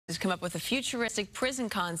has come up with a futuristic prison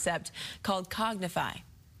concept called Cognify.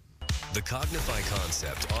 The Cognify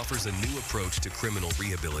concept offers a new approach to criminal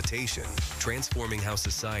rehabilitation, transforming how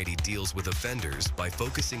society deals with offenders by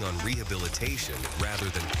focusing on rehabilitation rather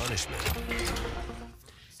than punishment.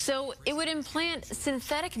 So it would implant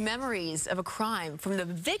synthetic memories of a crime from the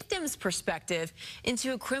victim's perspective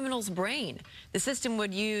into a criminal's brain. The system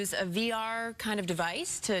would use a VR kind of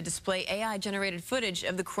device to display AI-generated footage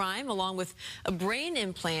of the crime along with a brain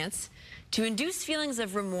implants to induce feelings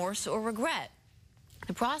of remorse or regret.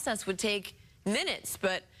 The process would take minutes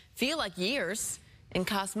but feel like years and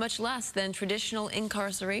cost much less than traditional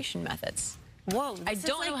incarceration methods. Whoa. I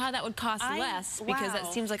don't know how that would cost less because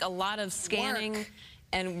that seems like a lot of scanning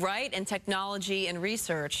and technology and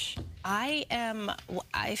research.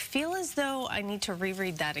 I feel as though I need to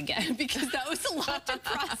reread that again because that was a lot to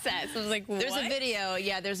process. I was like, what? There's a video,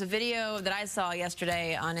 there's a video that I saw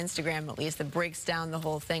yesterday on Instagram at least that breaks down the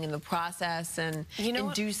whole thing and the process and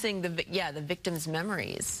inducing the victim's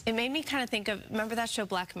memories. It made me kind of think of, remember that show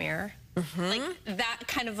Black Mirror? Like that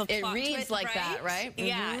kind of a plot It reads like that, right?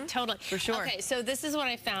 Yeah, totally. For sure. Okay, so this is what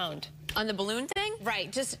I found. On the balloon thing?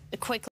 Right, just quickly.